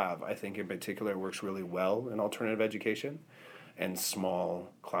to have. I think in particular it works really well in alternative education and small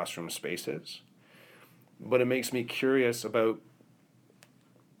classroom spaces. But it makes me curious about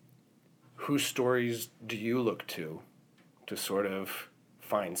whose stories do you look to sort of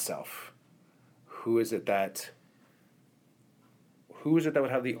find self? Who is it that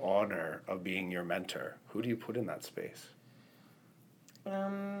would have the honor of being your mentor? Who do you put in that space?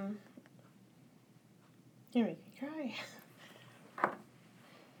 You make me cry.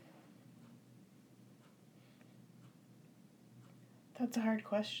 That's a hard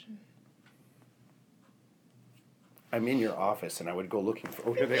question. I'm in your office, and I would go looking for...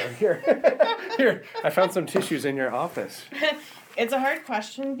 Oh, here they are. Here. I found some tissues in your office. It's a hard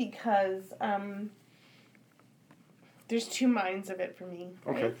question because there's two minds of it for me.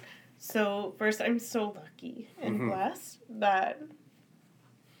 Right? Okay. So, first, I'm so lucky and blessed that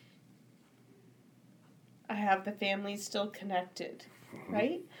I have the family still connected,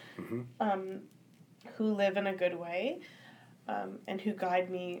 right? Mm-hmm. Who live in a good way and who guide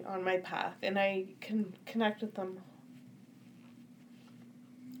me on my path. And I can connect with them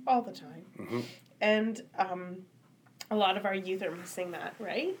all the time. Mm-hmm. And a lot of our youth are missing that,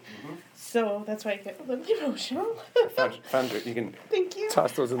 right? Mm-hmm. So that's why I get a little emotional. Found it. You can Thank you.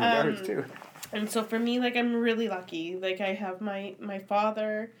 Toss those in the garbage too. And so for me, I'm really lucky. I have my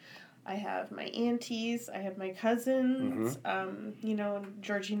father, I have my aunties, I have my cousins. Mm-hmm.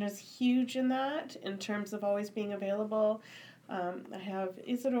 Georgina's huge in that in terms of always being available. I have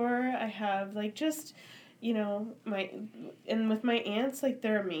Isidore. I have with my aunts,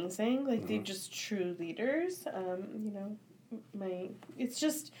 they're amazing. Mm-hmm. They're just true leaders. It's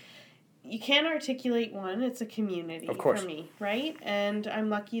just, you can't articulate one. It's a community for me, right? And I'm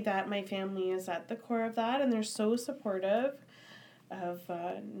lucky that my family is at the core of that, and they're so supportive of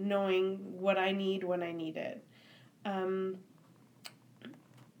knowing what I need when I need it.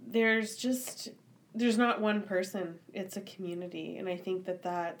 There's not one person. It's a community, and I think that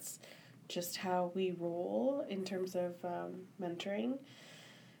that's just how we roll in terms of mentoring.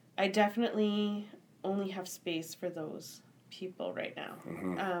 I definitely only have space for those people right now.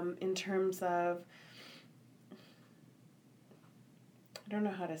 Mm-hmm. In terms of, I don't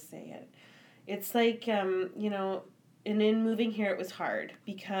know how to say it. It's and in moving here it was hard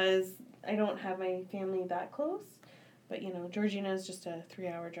because I don't have my family that close. But, Georgina is just a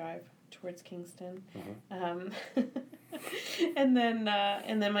 3-hour drive towards Kingston. Mm-hmm. And then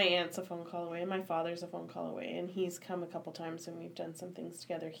my aunt's a phone call away, and my father's a phone call away, and he's come a couple times, and we've done some things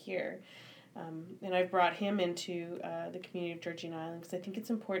together here. And I've brought him into the community of Georgian Island because I think it's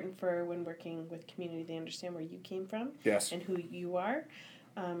important for when working with community, they understand where you came from Yes. and who you are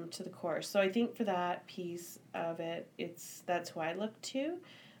to the core. So I think for that piece of it, that's who I look to.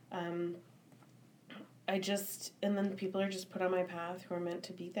 And then people are just put on my path who are meant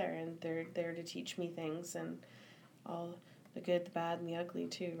to be there, and they're there to teach me things, and all the good, the bad, and the ugly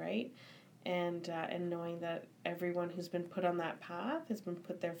too, right? And knowing that everyone who's been put on that path has been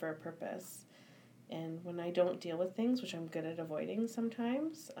put there for a purpose. And when I don't deal with things, which I'm good at avoiding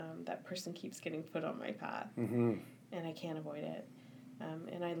sometimes, that person keeps getting put on my path, and I can't avoid it.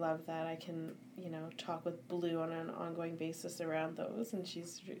 And I love that I can, talk with Blue on an ongoing basis around those, and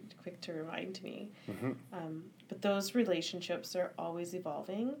she's quick to remind me. But those relationships are always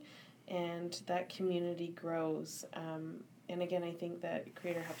evolving, and that community grows. And again, I think that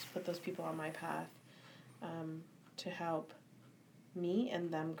Creator helps put those people on my path to help me and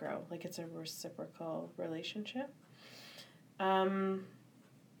them grow. Like, it's a reciprocal relationship. I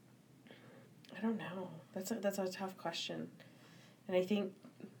don't know. That's a tough question. And I think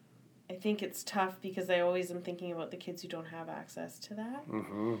it's tough because I always am thinking about the kids who don't have access to that.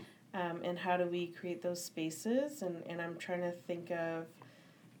 And how do we create those spaces? And I'm trying to think of,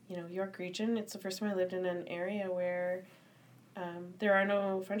 York Region. It's the first time I lived in an area where there are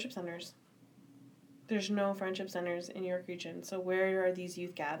no friendship centers. There's no friendship centers in York Region. So where are these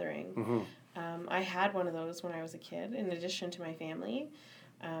youth gathering? I had one of those when I was a kid, in addition to my family.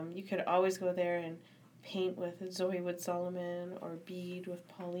 You could always go there and paint with Zoe Wood-Solomon, or bead with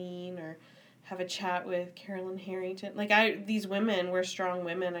Pauline, or have a chat with Carolyn Harrington. Like, these women were strong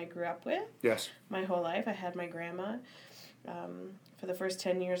women I grew up with. Yes. My whole life. I had my grandma for the first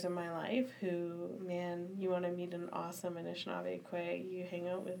 10 years of my life, who, man, you want to meet an awesome Anishinaabe Kwe, you hang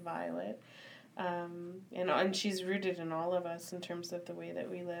out with Violet. And she's rooted in all of us in terms of the way that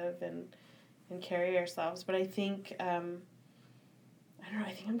we live and carry ourselves. But I think, I don't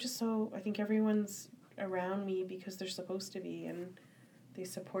know, I think everyone's around me because they're supposed to be, and they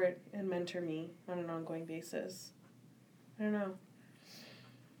support and mentor me on an ongoing basis. I don't know.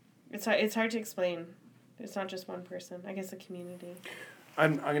 It's hard to explain. It's not just one person. I guess a community.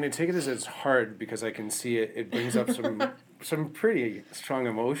 I'm going to take it as it's hard because I can see it. It brings up some pretty strong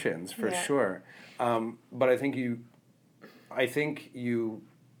emotions for sure. But I think you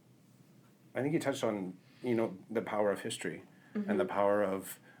touched on the power of history and the power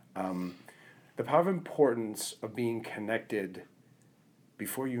of importance of being connected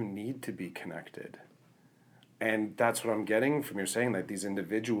before you need to be connected. And that's what I'm getting from your saying, that these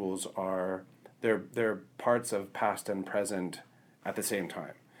individuals they're parts of past and present at the same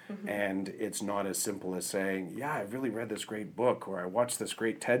time. And it's not as simple as saying, yeah, I really read this great book, or I watched this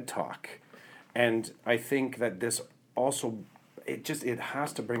great TED Talk. And I think that this also, it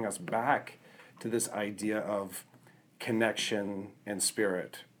has to bring us back to this idea of connection and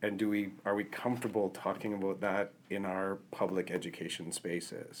spirit. And are we comfortable talking about that in our public education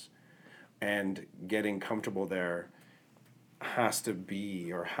spaces? And getting comfortable there has to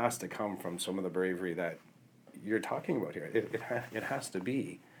come from some of the bravery that you're talking about here. It has to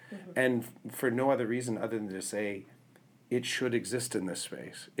be. And for no other reason other than to say it should exist in this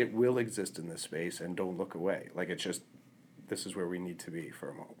space. It will exist in this space, and don't look away. Like, it's just, this is where we need to be for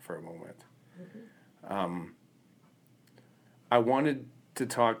a moment. I wanted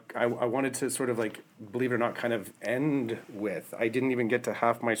to sort of, like, believe it or not, kind of end with, I didn't even get to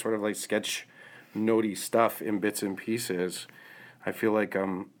half my sort of like sketch notey stuff in bits and pieces. I feel like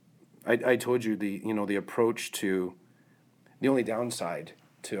I told you the approach to, the only downside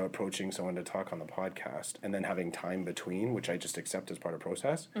to approaching someone to talk on the podcast and then having time between, which I just accept as part of the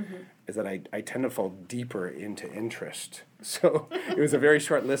process, is that I tend to fall deeper into interest. So it was a very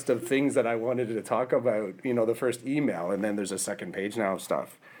short list of things that I wanted to talk about, the first email, and then there's a second page now of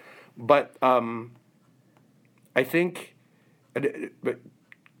stuff. But I think, but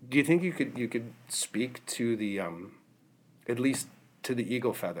do you think you could speak to the, at least to the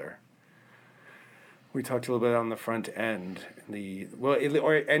eagle feather? We talked a little bit on the front end, or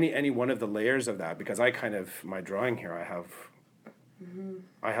any one of the layers of that, because I kind of, my drawing here, I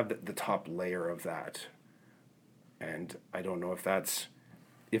have the top layer of that, and I don't know if that's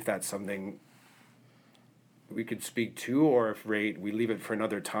something we could speak to, or if we leave it for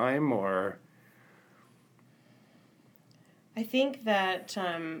another time, or. I think that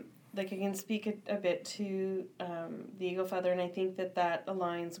I can speak a bit to the eagle feather, and I think that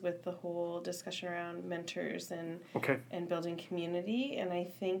aligns with the whole discussion around mentors and building community. And I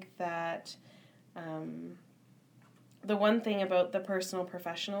think that the one thing about the personal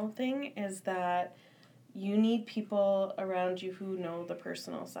professional thing is that you need people around you who know the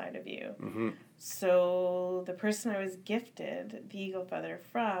personal side of you. Mm-hmm. So the person I was gifted the eagle feather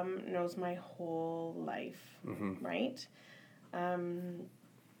from knows my whole life, Mm-hmm. right?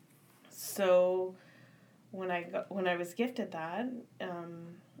 So when I was gifted that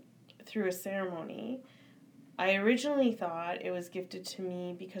through a ceremony, I originally thought it was gifted to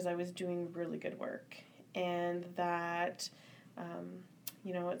me because I was doing really good work, and that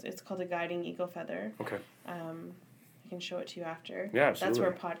it's called a guiding eagle feather. Okay. I can show it to you after. Yeah, absolutely.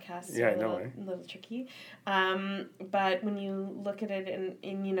 That's where podcasts Yeah, are a little tricky. But when you look at it and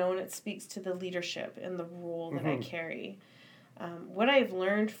it speaks to the leadership and the role that I carry. What I've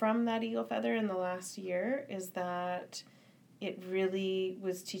learned from that eagle feather in the last year is that it really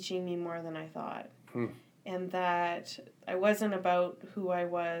was teaching me more than I thought. And that I wasn't about who I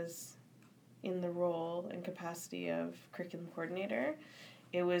was in the role and capacity of curriculum coordinator.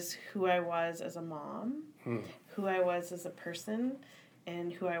 It was who I was as a mom, who I was as a person,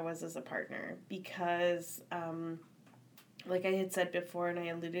 and who I was as a partner. Because, like I had said before and I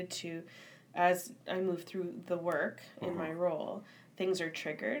alluded to, as I move through the work in my role, things are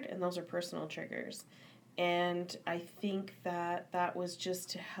triggered, and those are personal triggers. And I think that was just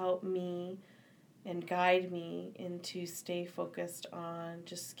to help me and guide me into stay focused on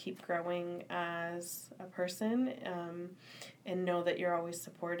just keep growing as a person, and know that you're always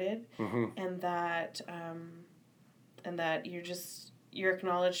supported, and that you're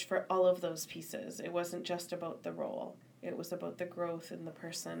acknowledged for all of those pieces. It wasn't just about the role. It was about the growth in the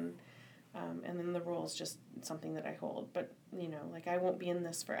person. And then the role is just something that I hold. But, I won't be in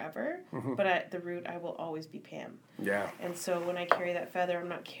this forever. But at the root, I will always be Pam. Yeah. And so when I carry that feather, I'm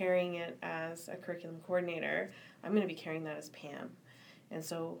not carrying it as a curriculum coordinator. I'm going to be carrying that as Pam. And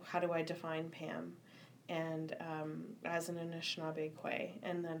so how do I define Pam? And as an Anishinaabe Kwe.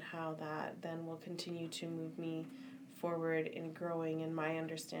 And then how that then will continue to move me forward in growing in my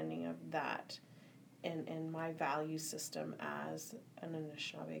understanding of that and my value system as an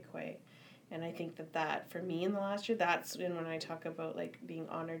Anishinaabe Kwe. And I think that for me in the last year, that's when I talk about being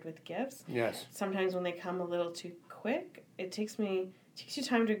honored with gifts. Yes. Sometimes when they come a little too quick, it takes you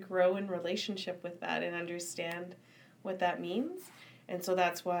time to grow in relationship with that and understand what that means. And so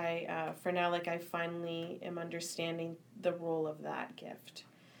that's why for now, I finally am understanding the role of that gift.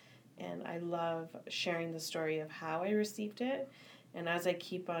 And I love sharing the story of how I received it. And as I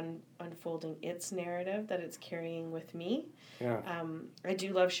keep on unfolding its narrative that it's carrying with me, I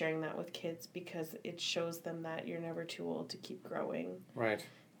do love sharing that with kids because it shows them that you're never too old to keep growing. Right.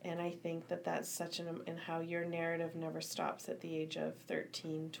 And I think that's such and how your narrative never stops at the age of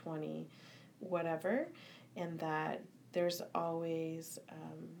 13, 20, whatever. And that there's always,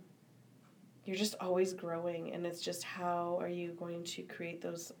 you're just always growing. And it's just how are you going to create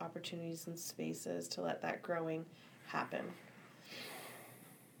those opportunities and spaces to let that growing happen.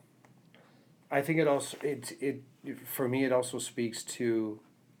 I think it also for me it also speaks to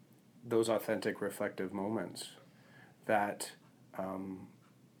those authentic reflective moments that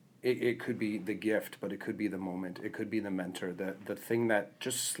it could be the gift, but it could be the moment, it could be the mentor, the thing that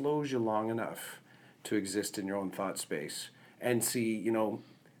just slows you long enough to exist in your own thought space and see,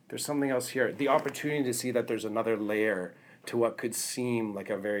 there's something else here, the opportunity to see that there's another layer to what could seem like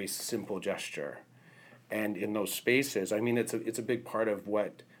a very simple gesture. And in those spaces, it's a big part of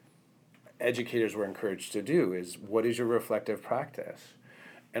what educators were encouraged to do is what is your reflective practice?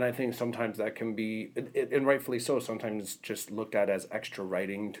 And I think sometimes that can be, and rightfully so, sometimes just looked at as extra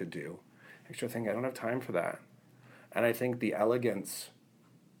writing to do. Extra thing, I don't have time for that. And I think the elegance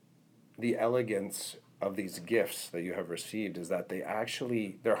of these gifts that you have received is that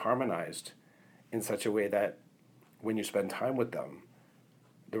they're harmonized in such a way that when you spend time with them,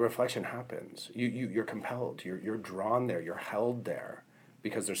 the reflection happens. You're compelled, you're drawn there, you're held there.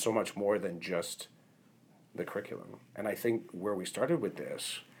 Because there's so much more than just the curriculum. And I think where we started with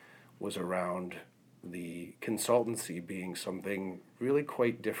this was around the consultancy being something really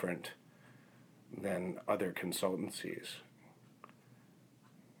quite different than other consultancies.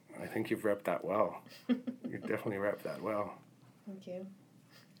 I think you've repped that well. You definitely repped that well. Thank you.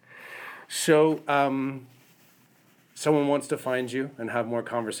 So, someone wants to find you and have more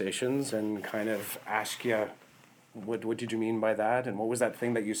conversations and kind of ask you, what did you mean by that? And what was that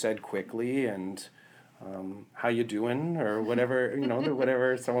thing that you said quickly? And how you doing? Or whatever,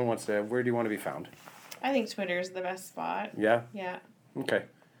 whatever someone wants to, where do you want to be found? I think Twitter is the best spot. Yeah? Yeah. Okay.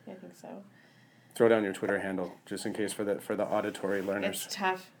 I think so. Throw down your Twitter handle, just in case for the auditory learners. It's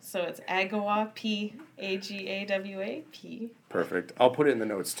tough. So it's Agawa, P-A-G-A-W-A, P. Perfect. I'll put it in the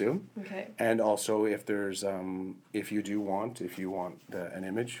notes too. Okay. And also if there's, if you want an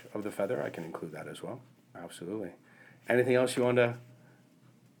image of the feather, I can include that as well. Absolutely. Anything else you want to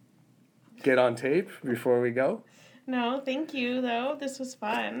get on tape before we go? No, thank you though. This was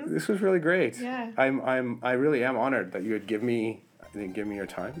fun. This was really great. Yeah. I really am honored that you would give me your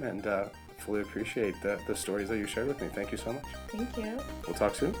time, and fully appreciate the stories that you shared with me. Thank you so much. Thank you. We'll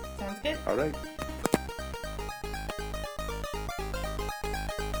talk soon. Sounds good. All right.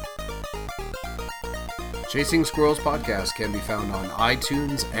 Chasing Squirrels podcast can be found on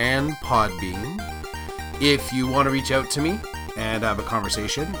iTunes and Podbean. If you want to reach out to me and have a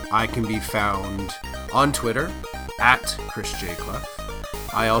conversation, I can be found on Twitter at Chris J. Clough.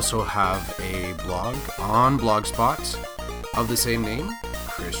 I also have a blog on Blogspot of the same name,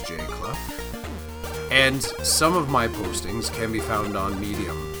 Chris J. Clough. And some of my postings can be found on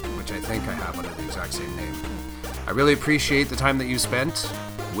Medium, which I think I have under the exact same name. I really appreciate the time that you spent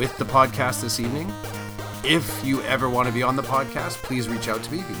with the podcast this evening. If you ever want to be on the podcast, please reach out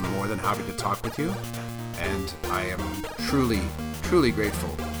to me. I'd be more than happy to talk with you. And I am truly, truly grateful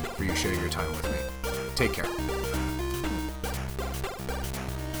for you sharing your time with me. Take care.